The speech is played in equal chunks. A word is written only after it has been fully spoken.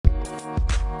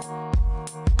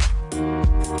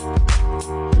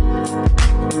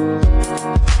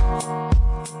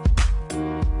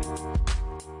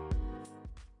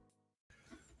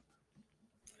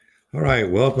right,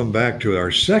 welcome back to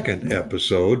our second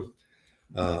episode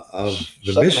of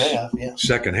the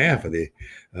second half of the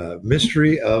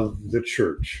mystery of the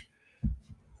church.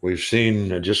 We've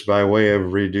seen, just by way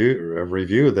of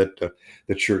review, that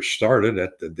the church started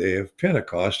at the day of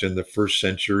Pentecost in the first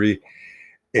century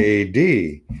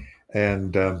A.D.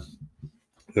 And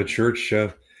the church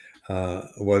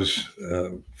was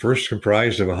first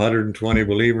comprised of 120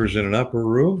 believers in an upper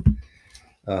room,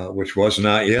 which was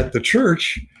not yet the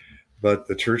church. But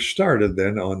the church started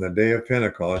then on the day of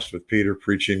Pentecost with Peter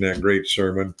preaching that great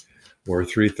sermon where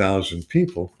 3,000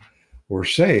 people were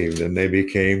saved and they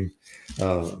became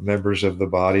members of the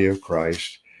body of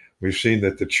Christ. We've seen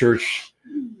that the church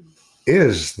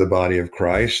is the body of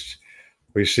Christ.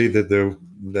 We see that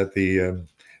the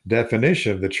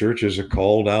definition of the church is a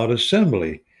called out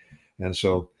assembly. And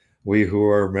so we who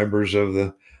are members of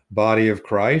the body of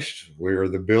Christ, we are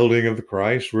the building of the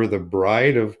Christ, we're the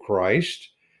bride of Christ.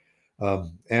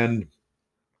 And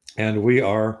we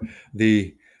are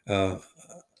a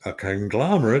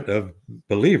conglomerate of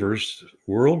believers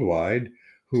worldwide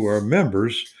who are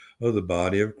members of the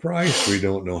body of Christ. We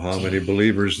don't know how many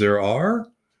believers there are.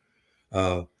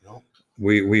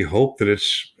 We hope that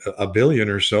it's a billion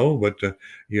or so, but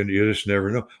you just never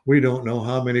know. We don't know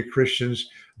how many Christians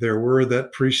there were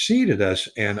that preceded us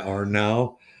and are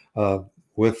now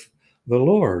with the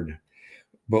Lord.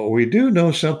 But we do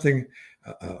know something.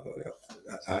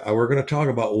 We're going to talk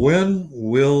about when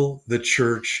will the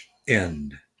church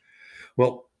end?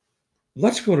 Well,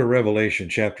 let's go to Revelation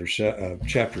chapter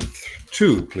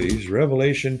 2, please.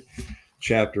 Revelation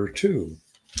chapter 2.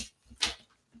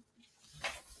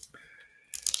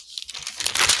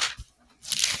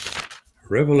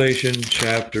 Revelation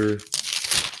chapter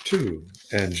 2.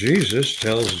 And Jesus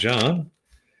tells John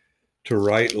to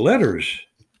write letters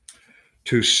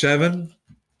to 7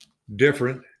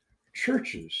 different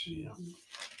churches. Yeah.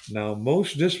 Now,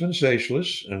 most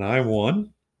dispensationalists, and I'm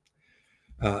one,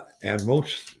 and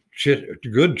most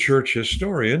good church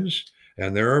historians,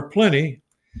 and there are plenty,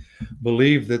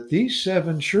 believe that these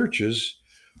 7 churches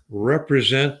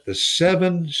represent the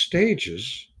 7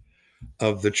 stages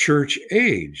of the church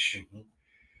age. Mm-hmm.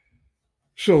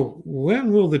 So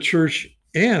when will the church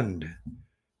end?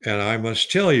 And I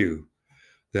must tell you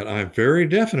that I'm very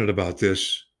definite about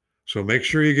this. So make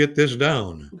sure you get this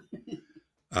down.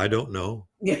 I don't know.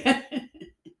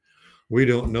 We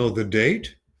don't know the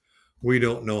date. We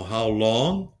don't know how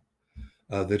long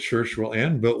the church will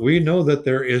end, but we know that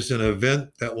there is an event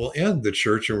that will end the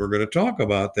church, and we're going to talk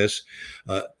about this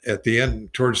at the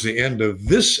end, towards the end of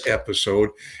this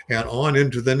episode, and on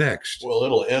into the next. Well,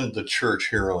 it'll end the church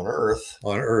here on earth.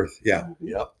 On earth, yeah.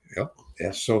 Yep.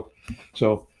 Yeah. So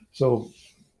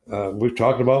we've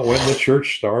talked about when the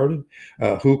church started,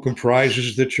 who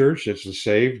comprises the church. It's the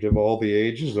saved of all the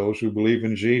ages, those who believe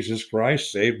in Jesus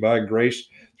Christ, saved by grace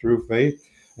through faith.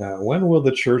 When will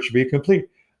the church be complete?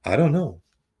 I don't know.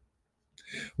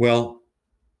 Well,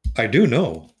 I do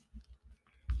know.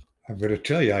 I'm going to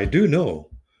tell you, I do know,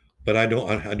 but I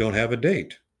don't have a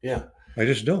date. Yeah. I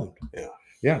just don't. Yeah.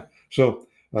 Yeah. So,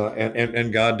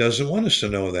 and God doesn't want us to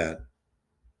know that.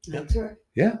 That's right.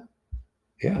 Yeah.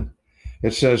 Yeah.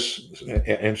 It says,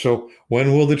 and so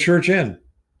when will the church end?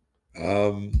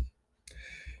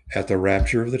 At the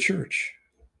rapture of the church,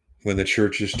 when the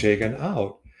church is taken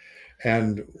out.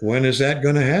 And when is that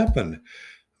going to happen?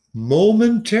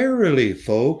 Momentarily,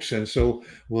 folks. And so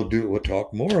we'll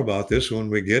talk more about this when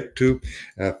we get to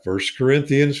 1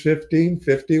 Corinthians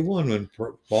 15:51, when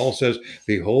Paul says,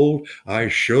 behold, I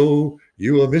show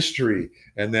you a mystery.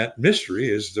 And that mystery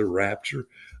is the rapture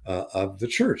of the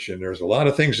church. And there's a lot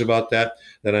of things about that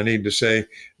I need to say,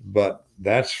 but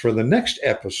that's for the next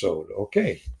episode.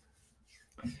 Okay.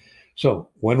 So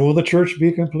when will the church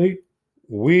be complete?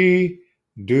 We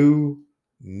do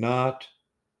not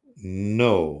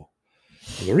know.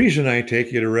 The reason I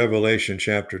take you to Revelation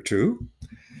chapter 2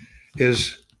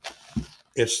 is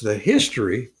it's the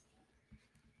history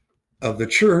of the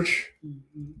church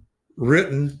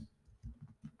written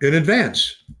in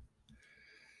advance.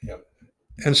 Yep.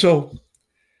 And so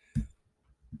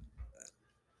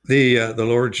the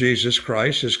Lord Jesus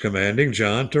Christ is commanding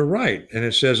John to write. And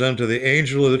it says, unto the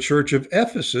angel of the church of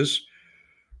Ephesus,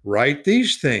 write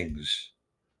these things.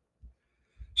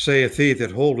 Saith he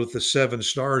that holdeth the 7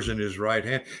 stars in his right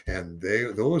hand. And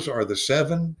those are the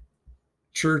 7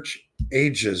 church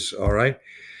ages, all right?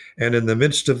 And in the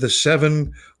midst of the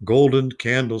 7 golden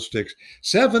candlesticks,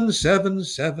 7, 7,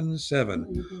 7, 7.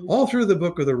 Mm-hmm. All through the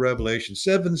book of the Revelation,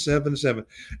 7, 7, 7.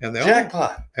 And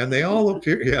Jackpot. They all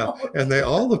appear, yeah, and they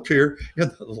all appear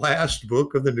in the last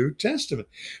book of the New Testament.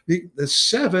 The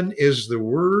 7 is the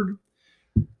word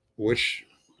which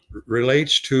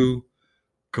relates to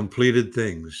completed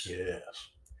things. Yes.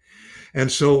 And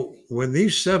so when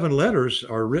these 7 letters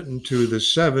are written to the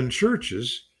 7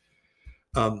 churches,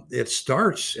 it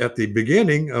starts at the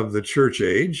beginning of the church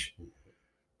age,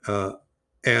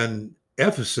 and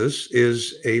Ephesus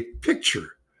is a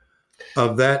picture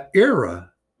of that era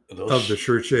of the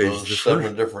church age. Those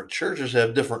 7 different churches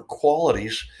have different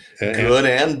qualities, good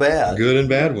and bad. Good and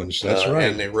bad ones. That's right.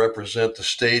 And they represent the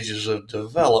stages of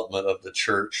development of the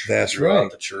church. That's throughout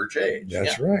right. The church age.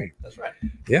 That's right. That's right.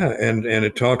 Yeah, and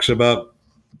it talks about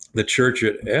the church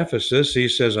at Ephesus. He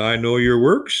says, I know your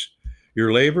works,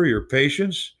 your labor, your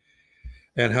patience,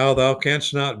 and how thou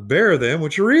canst not bear them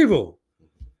which are evil.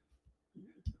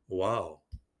 Wow.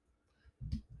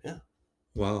 Yeah.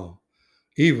 Wow.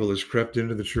 Evil has crept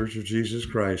into the church of Jesus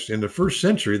Christ. In the first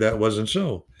century, that wasn't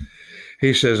so.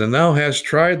 He says, and thou hast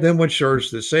tried them which are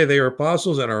that say they are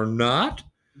apostles and are not,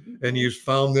 and you've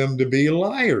found them to be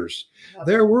liars.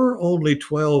 There were only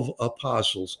 12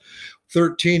 apostles,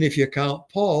 13 if you count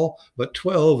Paul, but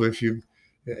 12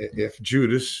 if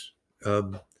Judas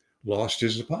lost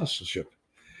his apostleship.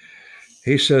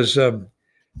 He says,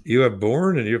 you have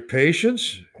borne and you have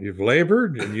patience, you've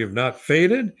labored and you've not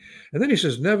faded. And then he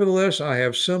says, nevertheless, I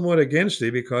have somewhat against thee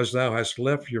because thou hast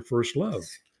left your first love.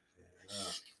 Yeah.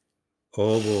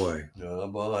 Oh boy. Oh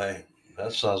boy.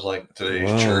 That sounds like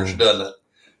today's church, doesn't it?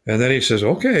 And then he says,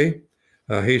 okay.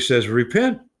 He says,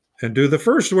 repent and do the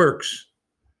first works.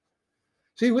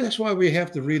 See, that's why we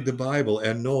have to read the Bible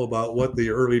and know about what the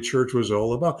early church was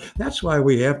all about. That's why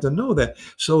we have to know that,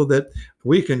 so that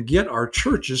we can get our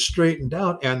churches straightened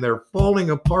out, and they're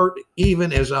falling apart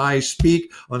even as I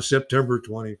speak on September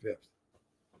 25th.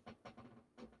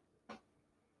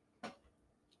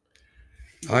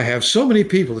 I have so many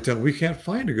people that tell me we can't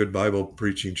find a good Bible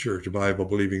preaching church, a Bible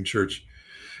believing church.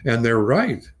 And they're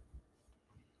right.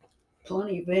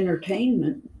 Plenty of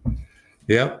entertainment.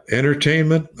 Yep,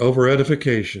 entertainment over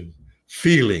edification,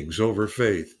 feelings over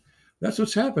faith. That's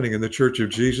what's happening in the Church of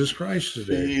Jesus Christ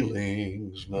today.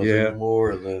 Feelings, nothing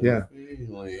more than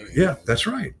feelings. Yeah, that's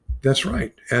right. That's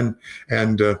right. And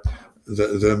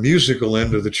the musical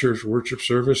end of the church worship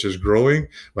service is growing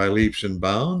by leaps and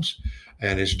bounds,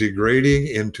 and is degrading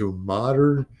into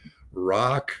modern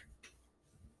rock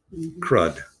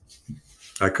crud.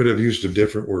 I could have used a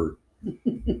different word,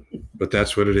 but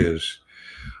that's what it is.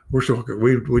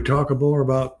 We talk more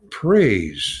about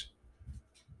praise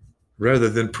rather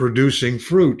than producing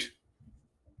fruit.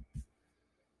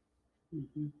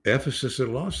 Ephesus had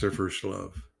lost their first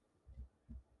love.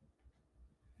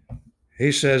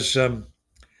 He says,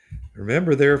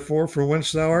 remember therefore from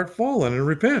whence thou art fallen, and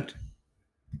repent.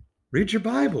 Read your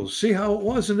Bibles, see how it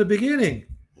was in the beginning,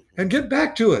 and get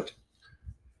back to it.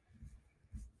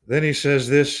 Then he says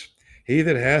this, he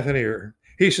that hath an ear.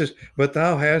 He says, but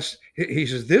thou hast, he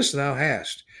says, this thou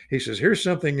hast. He says, here's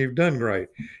something you've done right.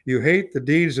 You hate the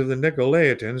deeds of the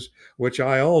Nicolaitans, which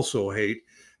I also hate.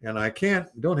 And I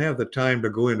don't have the time to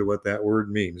go into what that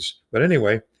word means. But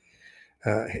anyway,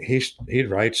 he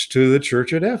writes to the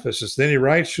church at Ephesus. Then he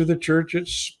writes to the church at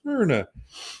Smyrna.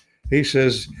 He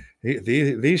says,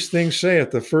 these things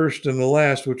saith the first and the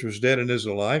last, which was dead and is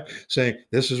alive, saying,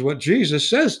 this is what Jesus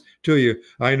says to you.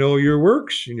 I know your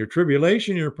works and your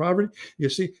tribulation, your poverty. You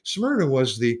see, Smyrna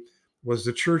was the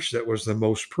church that was the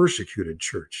most persecuted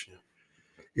church.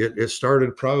 It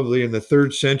started probably in the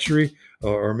 3rd century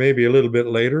or maybe a little bit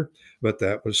later, but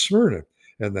that was Smyrna.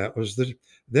 And that was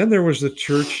then there was the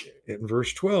church in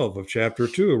verse 12 of chapter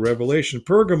 2, Revelation,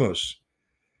 Pergamos.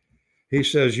 He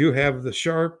says, you have the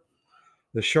sharp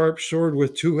sword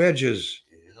with 2 edges.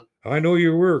 I know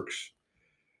your works.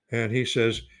 And he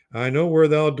says, I know where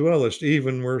thou dwellest,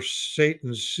 even where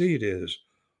Satan's seat is.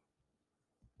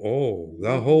 Oh,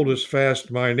 thou holdest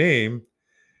fast my name,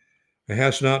 and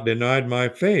hast not denied my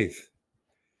faith.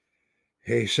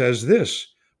 He says this,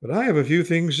 but I have a few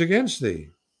things against thee,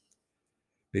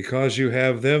 because you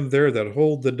have them there that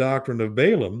hold the doctrine of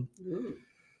Balaam,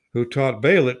 who taught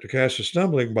Balak to cast a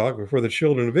stumbling block before the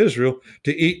children of Israel,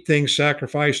 to eat things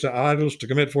sacrificed to idols, to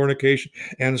commit fornication,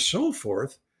 and so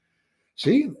forth.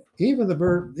 See, even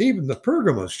the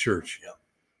Pergamos church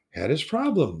had its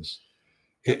problems.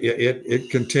 It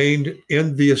contained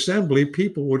in the assembly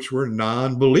people which were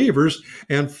non-believers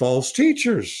and false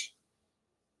teachers.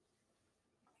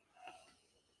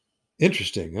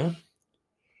 Interesting, huh?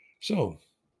 So,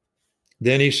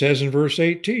 then he says in verse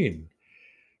 18,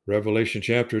 Revelation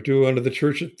chapter 2, unto the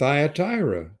church at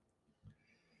Thyatira.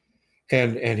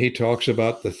 And he talks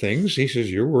about the things. He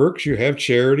says, your works, you have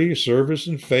charity, service,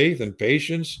 and faith, and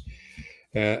patience,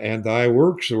 and thy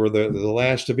works were the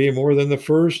last to be more than the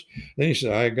first. Then he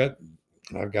said, I got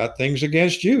I've got things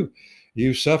against you.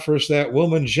 You sufferest that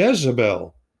woman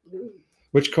Jezebel,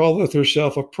 which calleth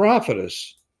herself a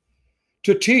prophetess,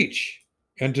 to teach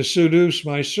and to seduce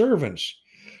my servants,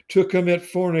 to commit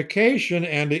fornication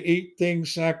and to eat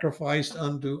things sacrificed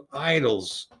unto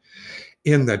idols.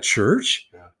 In the church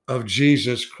of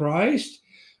Jesus Christ,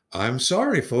 I'm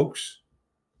sorry, folks.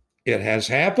 It has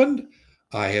happened.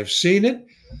 I have seen it.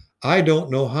 I don't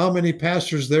know how many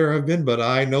pastors there have been, but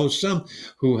I know some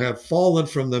who have fallen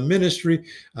from the ministry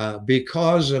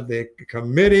because of the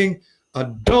committing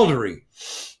adultery.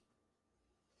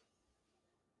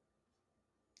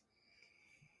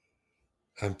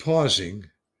 I'm pausing.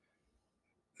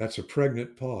 That's a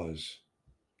pregnant pause.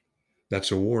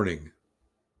 That's a warning.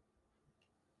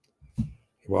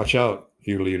 Watch out,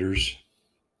 you leaders.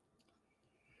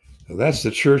 Now, that's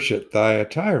the church at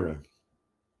Thyatira.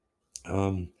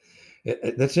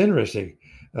 That's interesting.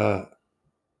 And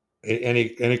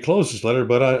he closes his letter,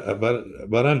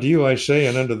 but unto you I say,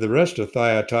 and unto the rest of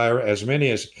Thyatira, as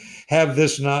many as have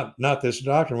not this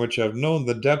doctrine, which have known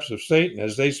the depths of Satan,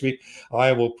 as they speak,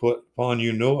 I will put upon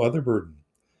you no other burden,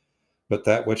 but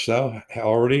that which thou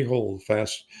already hold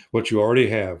fast, what you already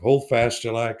have, hold fast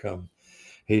till I come.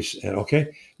 He's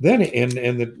okay. Then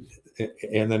in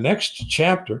the next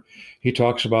chapter, he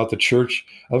talks about the church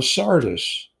of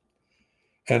Sardis.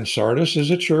 And Sardis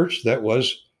is a church that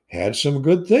had some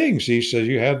good things. He says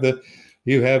you have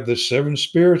the seven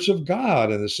spirits of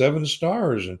God and the seven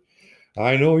stars, and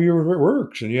I know your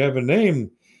works, and you have a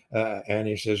name. And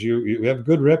he says you have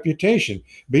good reputation.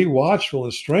 Be watchful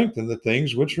and strengthen the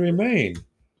things which remain.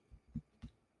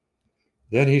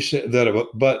 Then he said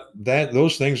that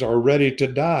those things are ready to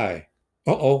die.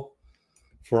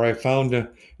 For I found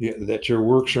that your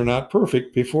works are not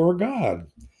perfect before God.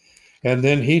 And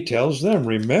then he tells them,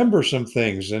 remember some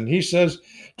things. And he says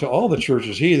to all the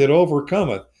churches, he that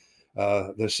overcometh,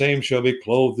 the same shall be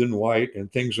clothed in white,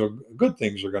 and good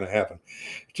things are going to happen.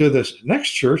 To this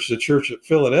next church, the church at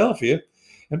Philadelphia,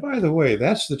 and by the way,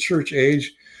 that's the church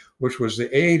age, which was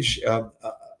the age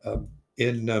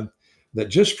that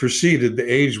just preceded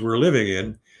the age we're living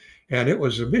in, and it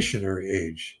was a missionary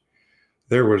age.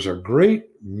 There was a great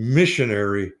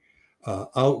missionary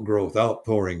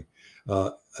outpouring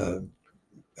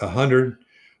 100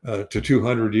 to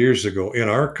 200 years ago in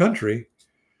our country,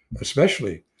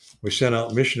 especially. We sent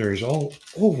out missionaries all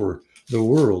over the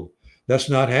world. That's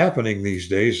not happening these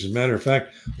days. As a matter of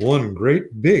fact, one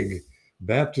great big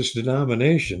Baptist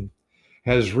denomination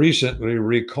has recently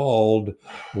recalled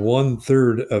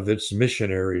 1/3 of its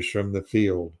missionaries from the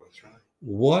field. That's right.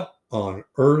 What on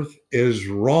earth is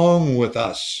wrong with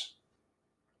us?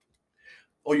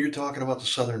 Oh, you're talking about the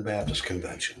Southern Baptist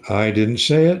Convention. I didn't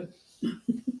say it.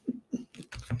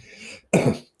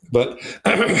 But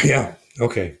yeah,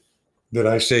 okay. Did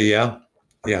I say yeah?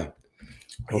 Yeah.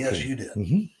 Okay. Yes, you did.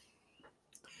 Mm-hmm.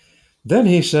 Then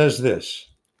he says this,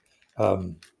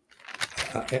 and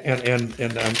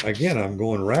I'm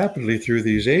going rapidly through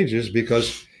these ages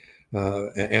because,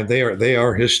 and they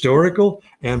are historical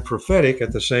and prophetic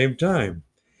at the same time.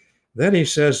 Then he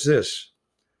says this: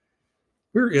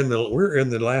 we're in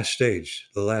the last stage,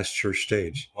 the last church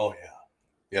stage. Oh yeah,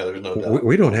 yeah. There's no doubt.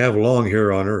 We don't have long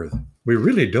here on earth. We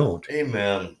really don't.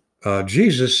 Amen.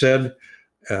 Jesus said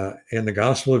in the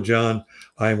Gospel of John,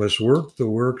 I must work the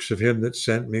works of him that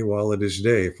sent me while it is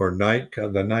day, for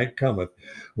the night cometh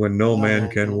when no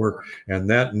man can work. And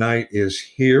that night is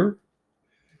here,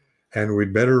 and we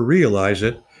better realize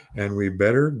it, and we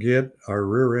better get our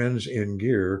rear ends in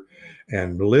gear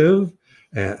and live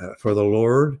for the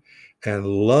Lord and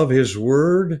love his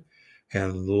word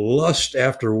and lust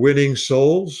after winning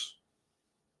souls.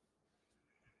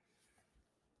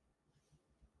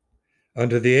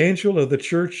 Unto the angel of the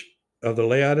church of the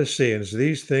Laodiceans,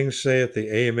 these things saith the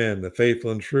Amen, the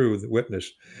faithful and true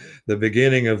witness, the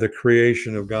beginning of the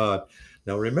creation of God.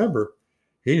 Now remember,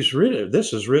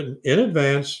 this is written in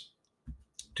advance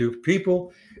to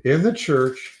people in the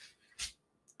church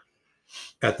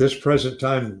at this present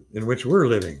time in which we're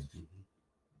living.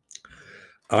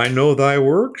 I know thy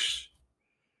works.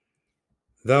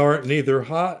 Thou art neither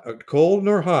cold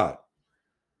nor hot.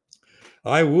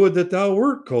 I would that thou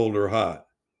wert cold or hot.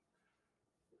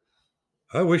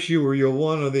 I wish you were your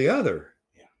one or the other.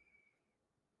 Yeah.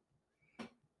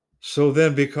 So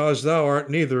then, because thou art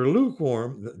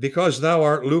lukewarm,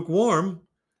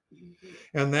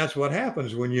 and that's what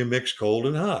happens when you mix cold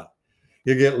and hot.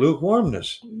 You get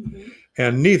lukewarmness. Mm-hmm.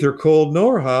 And neither cold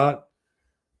nor hot,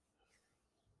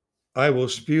 I will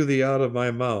spew thee out of my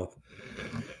mouth.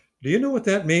 Do you know what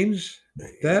that means?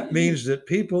 That means that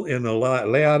people in the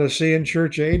Laodicean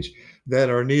church age that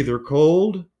are neither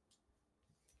cold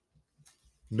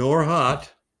nor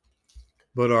hot,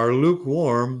 but are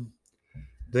lukewarm,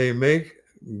 they make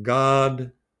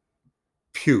God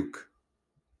puke.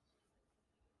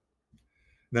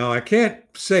 Now, I can't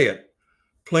say it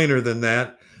plainer than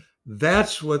that.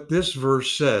 That's what this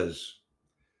verse says.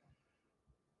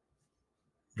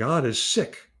 God is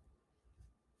sick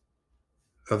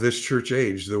of this church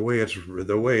age, the way it's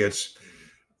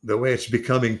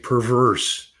becoming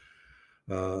perverse,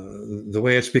 the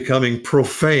way it's becoming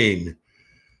profane,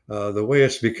 the way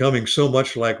it's becoming so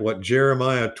much like what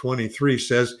Jeremiah 23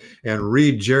 says. And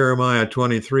read Jeremiah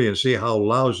 23 and see how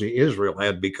lousy Israel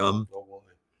had become. Oh boy.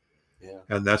 Yeah.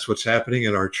 And that's what's happening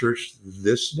in our church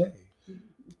this day.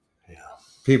 Yeah.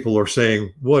 People are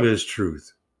saying, what is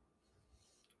truth?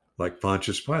 Like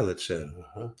Pontius Pilate said.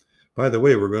 Uh-huh. By the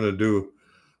way, we're going to do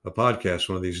a podcast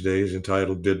one of these days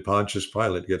entitled, Did Pontius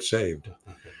Pilate Get Saved?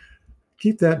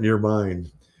 Keep that in your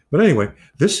mind. But anyway,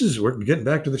 we're getting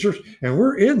back to the church, and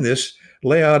we're in this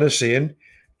Laodicean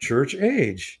church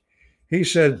age. He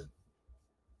says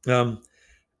in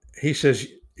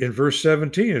verse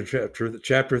 17 of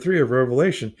chapter 3 of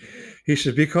Revelation, he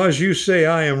says, because you say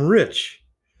I am rich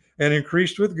and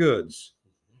increased with goods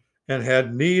and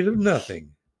had need of nothing.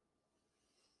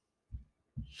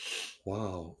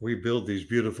 Wow, we build these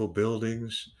beautiful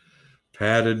buildings,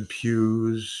 padded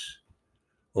pews.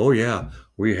 Oh yeah,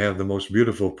 we have the most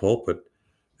beautiful pulpit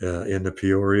in the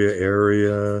Peoria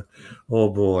area. Oh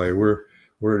boy, our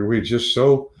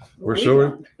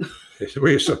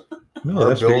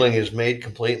building is made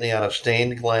completely out of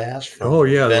stained glass from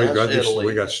Venice, Italy.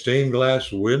 We got stained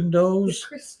glass windows. The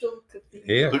Crystal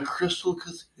Cathedral. Yeah, The Crystal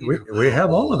Cathedral. We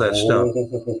have all of that stuff.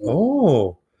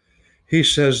 Oh, he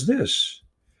says this.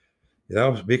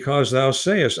 Because thou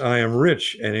sayest, I am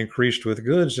rich and increased with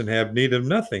goods and have need of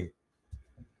nothing.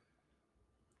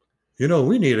 You know,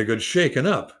 we need a good shaking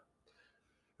up.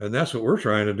 And that's what we're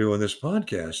trying to do in this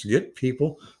podcast. Get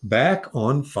people back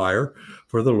on fire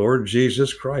for the Lord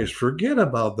Jesus Christ. Forget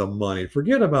about the money.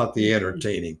 Forget about the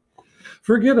entertaining.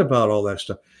 Forget about all that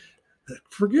stuff.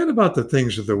 Forget about the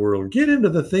things of the world. Get into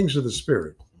the things of the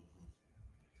Spirit.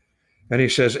 And he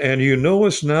says, and you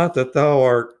knowest not that thou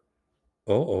art,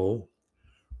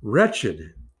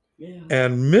 wretched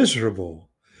and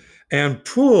miserable and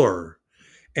poor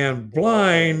and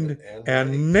blind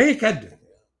and naked.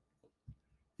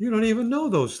 You don't even know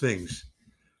those things.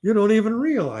 You don't even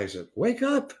realize it. Wake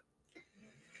up.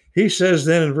 He says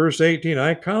then in verse 18,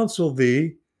 I counsel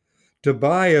thee to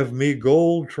buy of me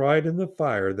gold tried in the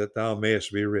fire, that thou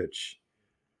mayest be rich.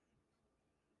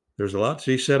 There's a lot to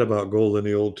be said about gold in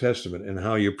the Old Testament and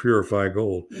how you purify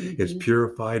gold. Mm-hmm. It's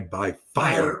purified by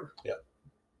fire. Yeah.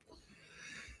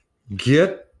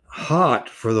 Get hot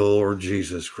for the Lord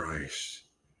Jesus Christ,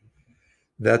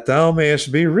 that thou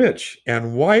mayest be rich,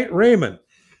 and white raiment.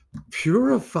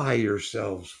 Purify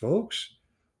yourselves, folks.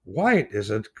 White is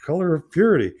a color of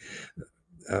purity.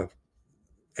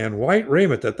 And white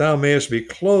raiment, that thou mayest be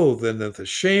clothed, and that the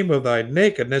shame of thy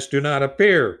nakedness do not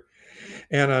appear.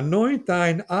 And anoint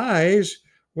thine eyes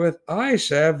with eye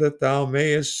salve, that thou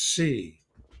mayest see.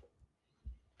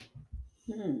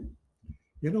 You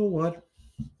know what?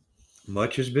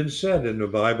 Much has been said in the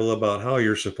Bible about how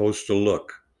you're supposed to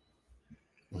look.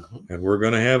 Mm-hmm. And we're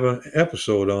going to have an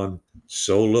episode on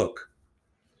So Look.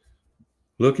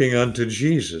 Looking unto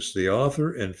Jesus, the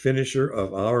author and finisher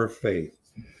of our faith.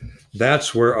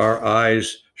 That's where our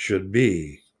eyes should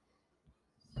be.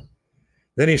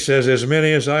 Then he says, as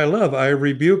many as I love, I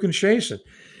rebuke and chasten.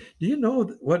 Do you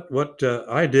know what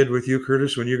I did with you,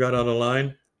 Curtis, when you got out of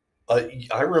line?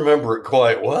 I remember it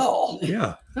quite well.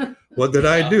 Yeah. What did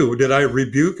I do? Did I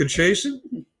rebuke and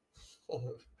chasten?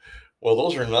 Well,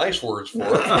 those are nice words for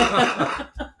it.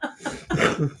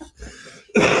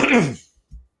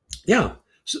 Yeah.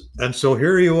 And so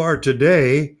here you are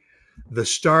today, the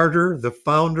starter, the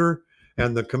founder,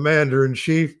 and the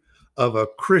commander-in-chief of a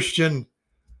Christian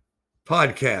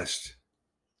podcast.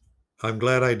 I'm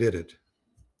glad I did it.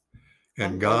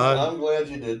 And I'm glad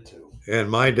you did too. And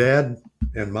my dad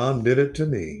and mom did it to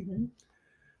me. Mm-hmm.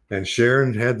 And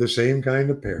Sharon had the same kind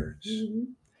of parents. Mm-hmm.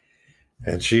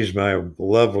 And she's my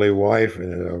lovely wife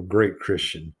and a great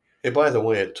Christian. Hey, by the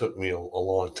way, it took me a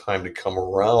long time to come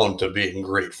around to being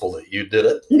grateful that you did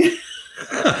it.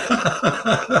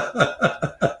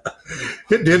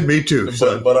 It did me too,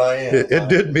 son. But I am. It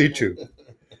did me too.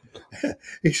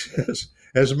 He says,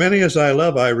 as many as I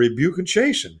love, I rebuke and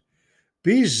chasten.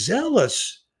 Be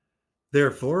zealous,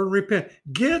 therefore, and repent.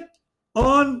 Get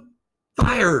on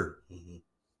fire. Mm-hmm.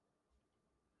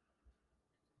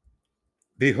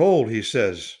 Behold, he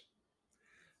says,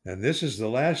 and this is the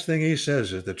last thing he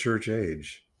says at the church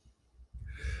age.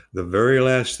 the very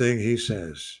last thing he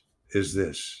says is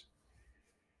this: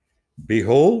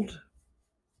 behold,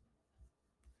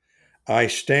 I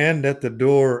stand at the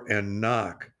door and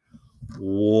knock.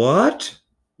 What?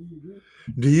 Mhm.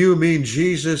 Do you mean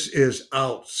Jesus is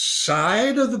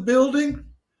outside of the building?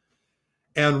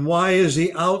 And why is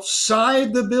he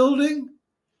outside the building?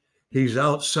 He's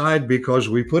outside because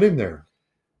we put him there.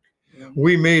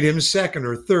 We made him second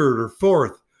or third or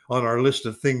fourth on our list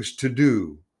of things to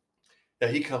do. Yeah,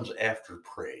 he comes after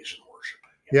praise and worship.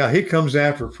 Yeah, he comes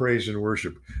after praise and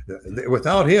worship.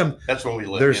 Without him, That's when we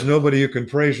let there's him nobody you can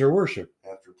praise or worship.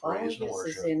 after All praise and this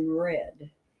worship. is in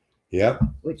red, Yep.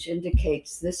 which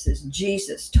indicates this is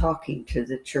Jesus talking to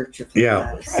the Church of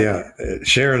Yeah. Laodicea. Yeah.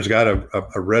 Sharon's got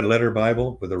a red letter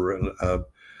Bible with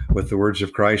the words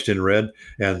of Christ in red,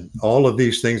 and all of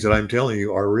these things that I'm telling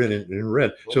you are written in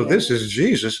red. So this is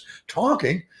Jesus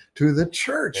talking to the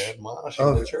church,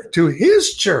 Admonishing the church. to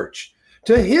his church,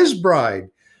 to his bride,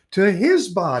 to his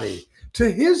body,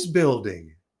 to his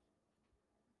building.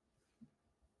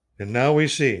 And now we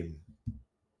see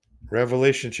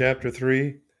Revelation chapter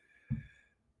 3,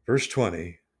 verse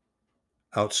 20,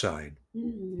 outside.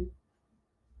 Mhm.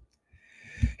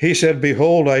 He said,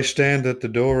 behold, I stand at the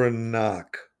door and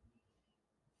knock.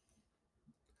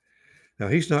 Now,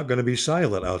 he's not going to be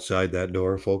silent outside that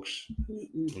door, folks.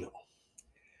 Mhm. No.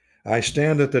 I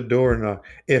stand at the door and knock.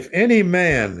 If any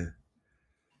man,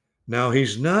 now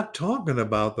he's not talking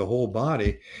about the whole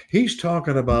body. He's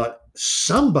talking about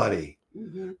somebody,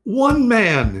 Mhm. one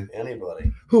man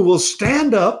Anybody. who will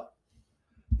stand up,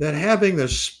 that having the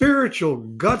spiritual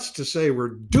guts to say we're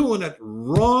doing it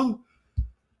wrong.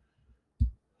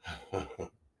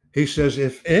 He says,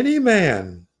 if any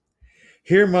man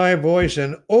hear my voice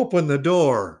and open the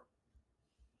door.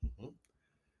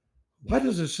 Why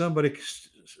doesn't somebody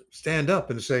stand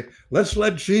up and say, let's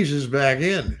let Jesus back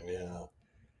in? Yeah.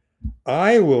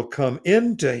 I will come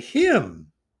into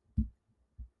him.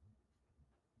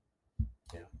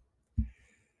 Yeah.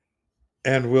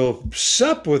 And will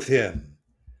sup with him,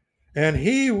 and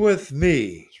he with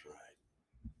me. That's right.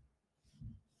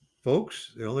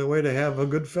 Folks, the only way to have a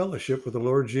good fellowship with the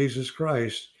Lord Jesus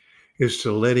Christ is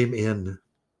to let him in.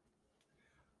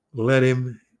 Let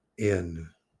him in.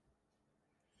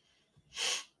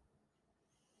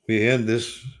 We end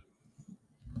this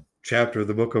chapter of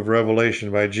the book of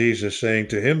Revelation by Jesus saying,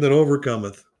 to him that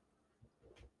overcometh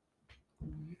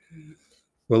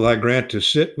will I grant to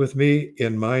sit with me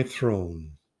in my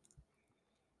throne,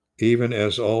 even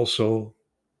as I also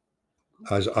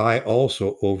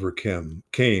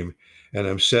came and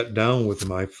am set down with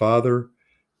my Father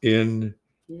in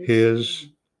his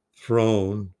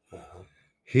throne.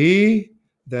 He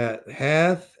that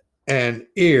hath an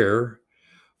ear,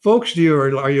 folks,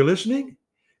 are you listening?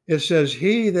 It says,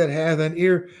 he that hath an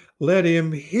ear, let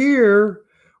him hear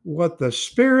what the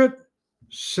Spirit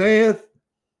saith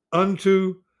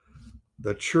unto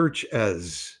the church,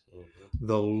 as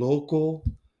the local,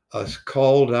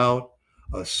 called out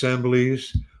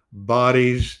assemblies,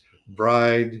 bodies,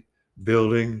 bride,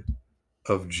 building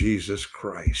of Jesus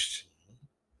Christ.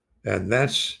 And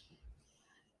that's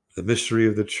the mystery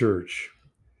of the church.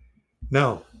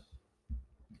 Now,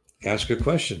 ask a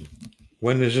question.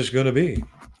 When is this going to be?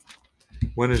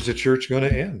 When is the church going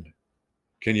to end?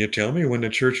 Can you tell me when the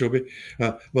church will be?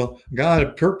 Well,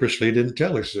 God purposely didn't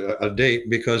tell us a date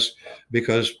because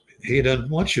he doesn't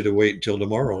want you to wait until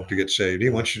tomorrow to get saved. He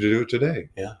wants you to do it today.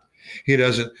 Yeah. He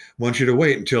doesn't want you to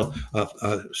wait until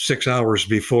 6 hours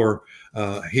before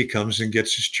he comes and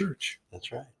gets his church.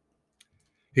 That's right.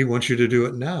 He wants you to do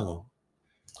it now.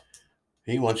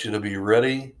 He wants you to be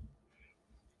ready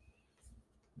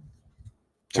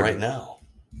right now.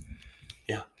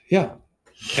 Yeah. Yeah.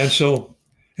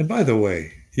 And by the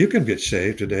way, you can get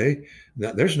saved today.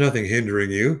 There's nothing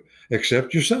hindering you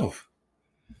except yourself.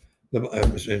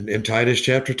 In Titus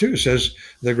chapter 2 says,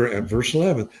 verse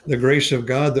 11, the grace of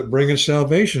God that bringeth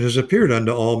salvation has appeared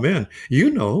unto all men. You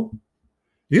know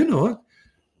it.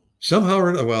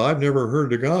 Somehow, well, I've never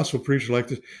heard the gospel preached like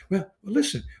this. Well,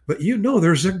 listen, but you know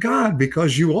there's a God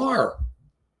because you are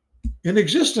in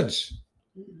existence.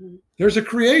 Mhm. There's a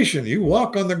creation. You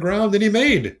walk on the ground that he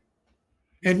made.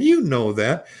 And you know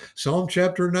that. Psalm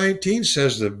chapter 19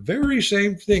 says the very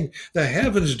same thing. The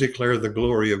heavens declare the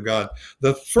glory of God.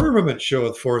 The firmament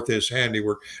showeth forth his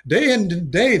handiwork. Day and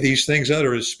day these things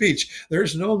utter his speech.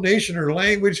 There's no nation or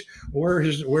language where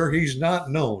he's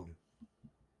not known.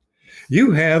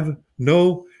 You have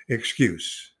no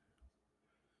excuse.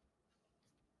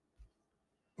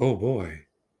 Oh boy,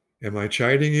 am I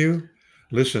chiding you?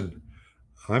 Listen,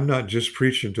 I'm not just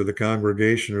preaching to the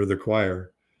congregation or the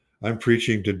choir. I'm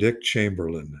preaching to Dick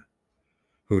Chamberlain,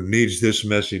 who needs this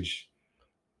message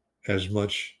as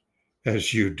much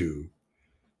as you do.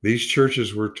 These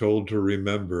churches were told to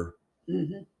remember.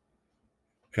 Mm-hmm.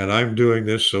 And I'm doing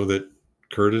this so that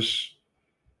Curtis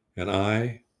and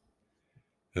I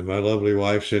and my lovely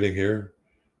wife sitting here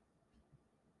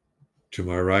to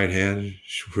my right hand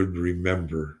would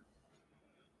remember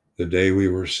the day we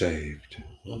were saved,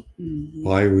 Mm-hmm.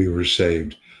 why we were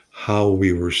saved, how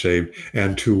we were saved,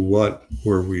 and to what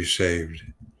were we saved.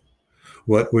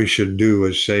 What we should do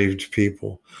as saved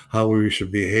people, how we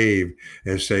should behave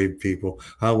as saved people,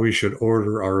 how we should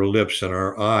order our lips and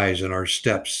our eyes and our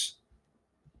steps,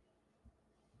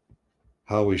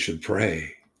 how we should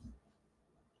pray.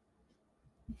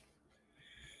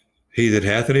 He that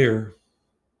hath an ear,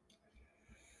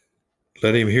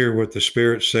 let him hear what the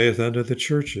Spirit saith unto the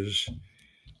churches.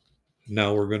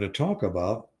 Now we're going to talk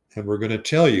about, and we're going to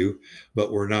tell you,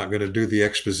 but we're not going to do the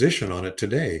exposition on it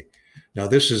today. Now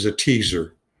this is a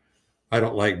teaser. I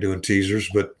don't like doing teasers,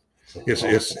 but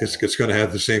it's going to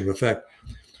have the same effect.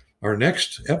 Our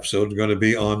next episode is going to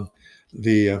be on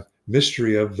the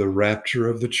mystery of the rapture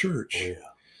of the church. Oh, yeah.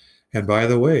 And by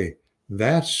the way,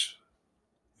 that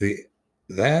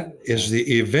is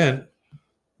the event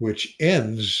which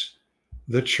ends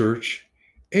the church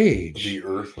age. The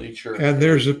earthly church. And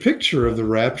there's a picture of the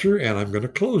rapture, and I'm going to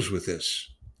close with this.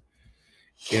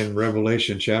 In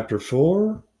Revelation chapter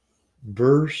 4,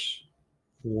 verse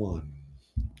 1.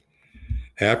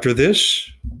 After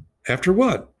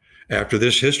what? After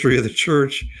this history of the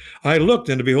church, I looked,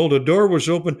 and behold, a door was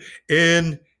opened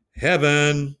in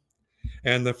heaven.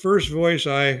 And the first voice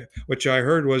which I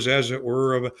heard was as it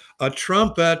were of a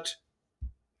trumpet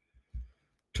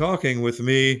talking with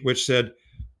me, which said,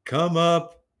 "Come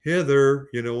up hither."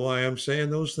 You know why I'm saying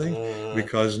those things?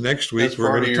 Because next week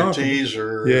we're going to talk.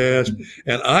 Teaser. Yes.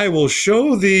 And I will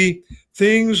show thee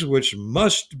things which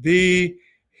must be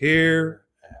hereafter.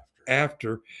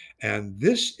 And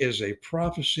this is a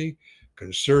prophecy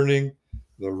concerning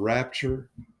the rapture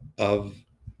of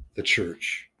the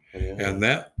church. Yeah. And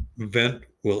that event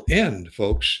will end,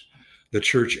 folks, the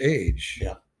church age.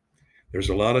 Yeah. There's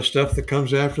a lot of stuff that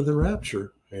comes after the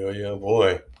rapture. Yeah,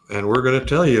 boy. And we're going to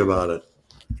tell you about it.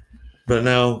 But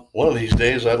now, one of these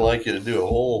days, I'd like you to do a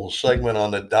whole segment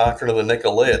on the doctrine of the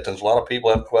Nicolaitans. A lot of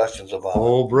people have questions about it.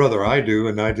 Oh, brother, I do.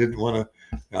 And I didn't want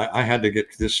to, I had to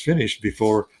get this finished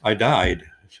before I died.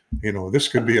 You know, this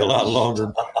could be a lot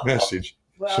longer message.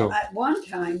 Well, So- at one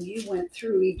time you went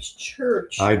through each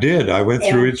church. I did. I went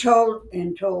through it. told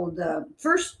the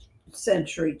first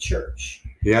century church.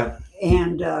 Yeah.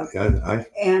 And I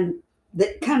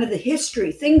the kind of the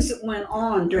history, things that went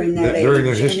on during that age. during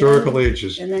the historical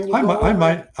ages. And then you I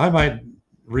go might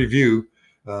review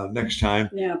next time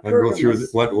yeah, and go through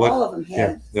Pergamos, what all of them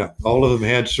had. yeah, all of them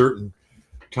had certain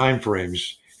time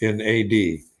frames in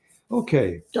AD.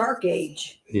 Okay. Dark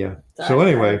age. Yeah. So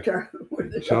anyway,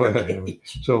 Dark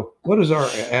age. so what is our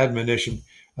admonition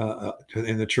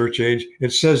in the church age?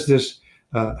 It says this,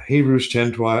 Hebrews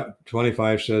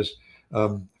 10:25 says,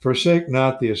 forsake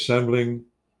not the assembling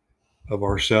of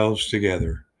ourselves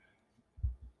together,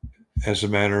 as the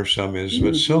manner of some is,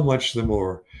 but so much the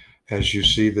more as you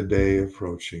see the day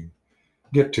approaching.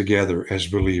 Get together as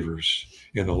believers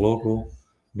in a local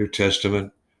New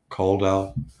Testament called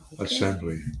out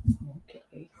assembly.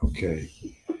 Okay.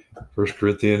 1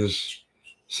 Corinthians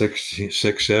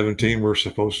 6:17, we're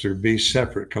supposed to be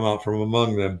separate, come out from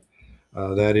among them.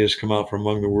 That is, come out from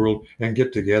among the world and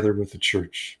get together with the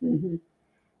church. Mm-hmm.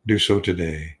 Do so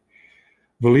today.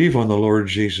 Believe on the Lord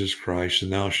Jesus Christ,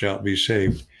 and thou shalt be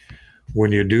saved.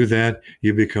 When you do that,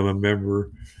 you become a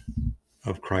member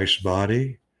of Christ's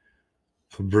body,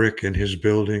 a brick in his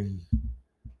building,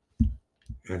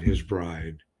 and his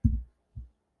bride,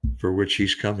 for which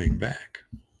he's coming back,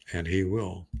 and he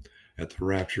will at the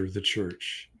rapture of the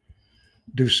church.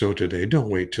 Do so today. Don't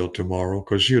wait till tomorrow,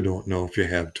 because you don't know if you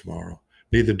have tomorrow.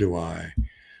 Neither do I.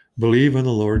 Believe in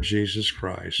the Lord Jesus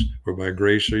Christ, for by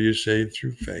grace are you saved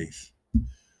through faith.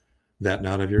 That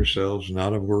not of yourselves,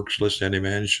 not of works, lest any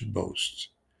man should boast.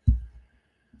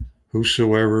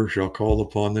 Whosoever shall call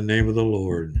upon the name of the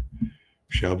Lord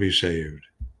shall be saved.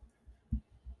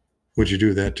 Would you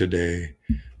do that today?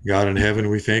 God in heaven,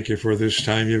 we thank you for this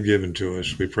time you've given to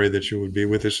us. We pray that you would be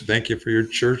with us. Thank you for your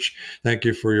church. Thank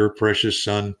you for your precious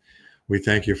Son. We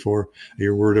thank you for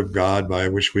your word of God by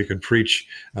which we can preach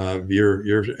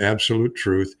your absolute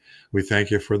truth. We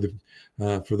thank you for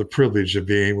the privilege of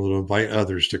being able to invite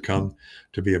others to come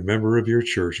to be a member of your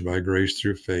church by grace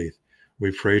through faith.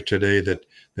 We pray today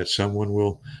that someone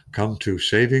will come to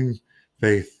saving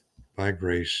faith by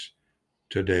grace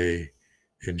today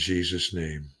in Jesus'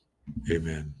 name.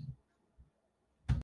 Amen.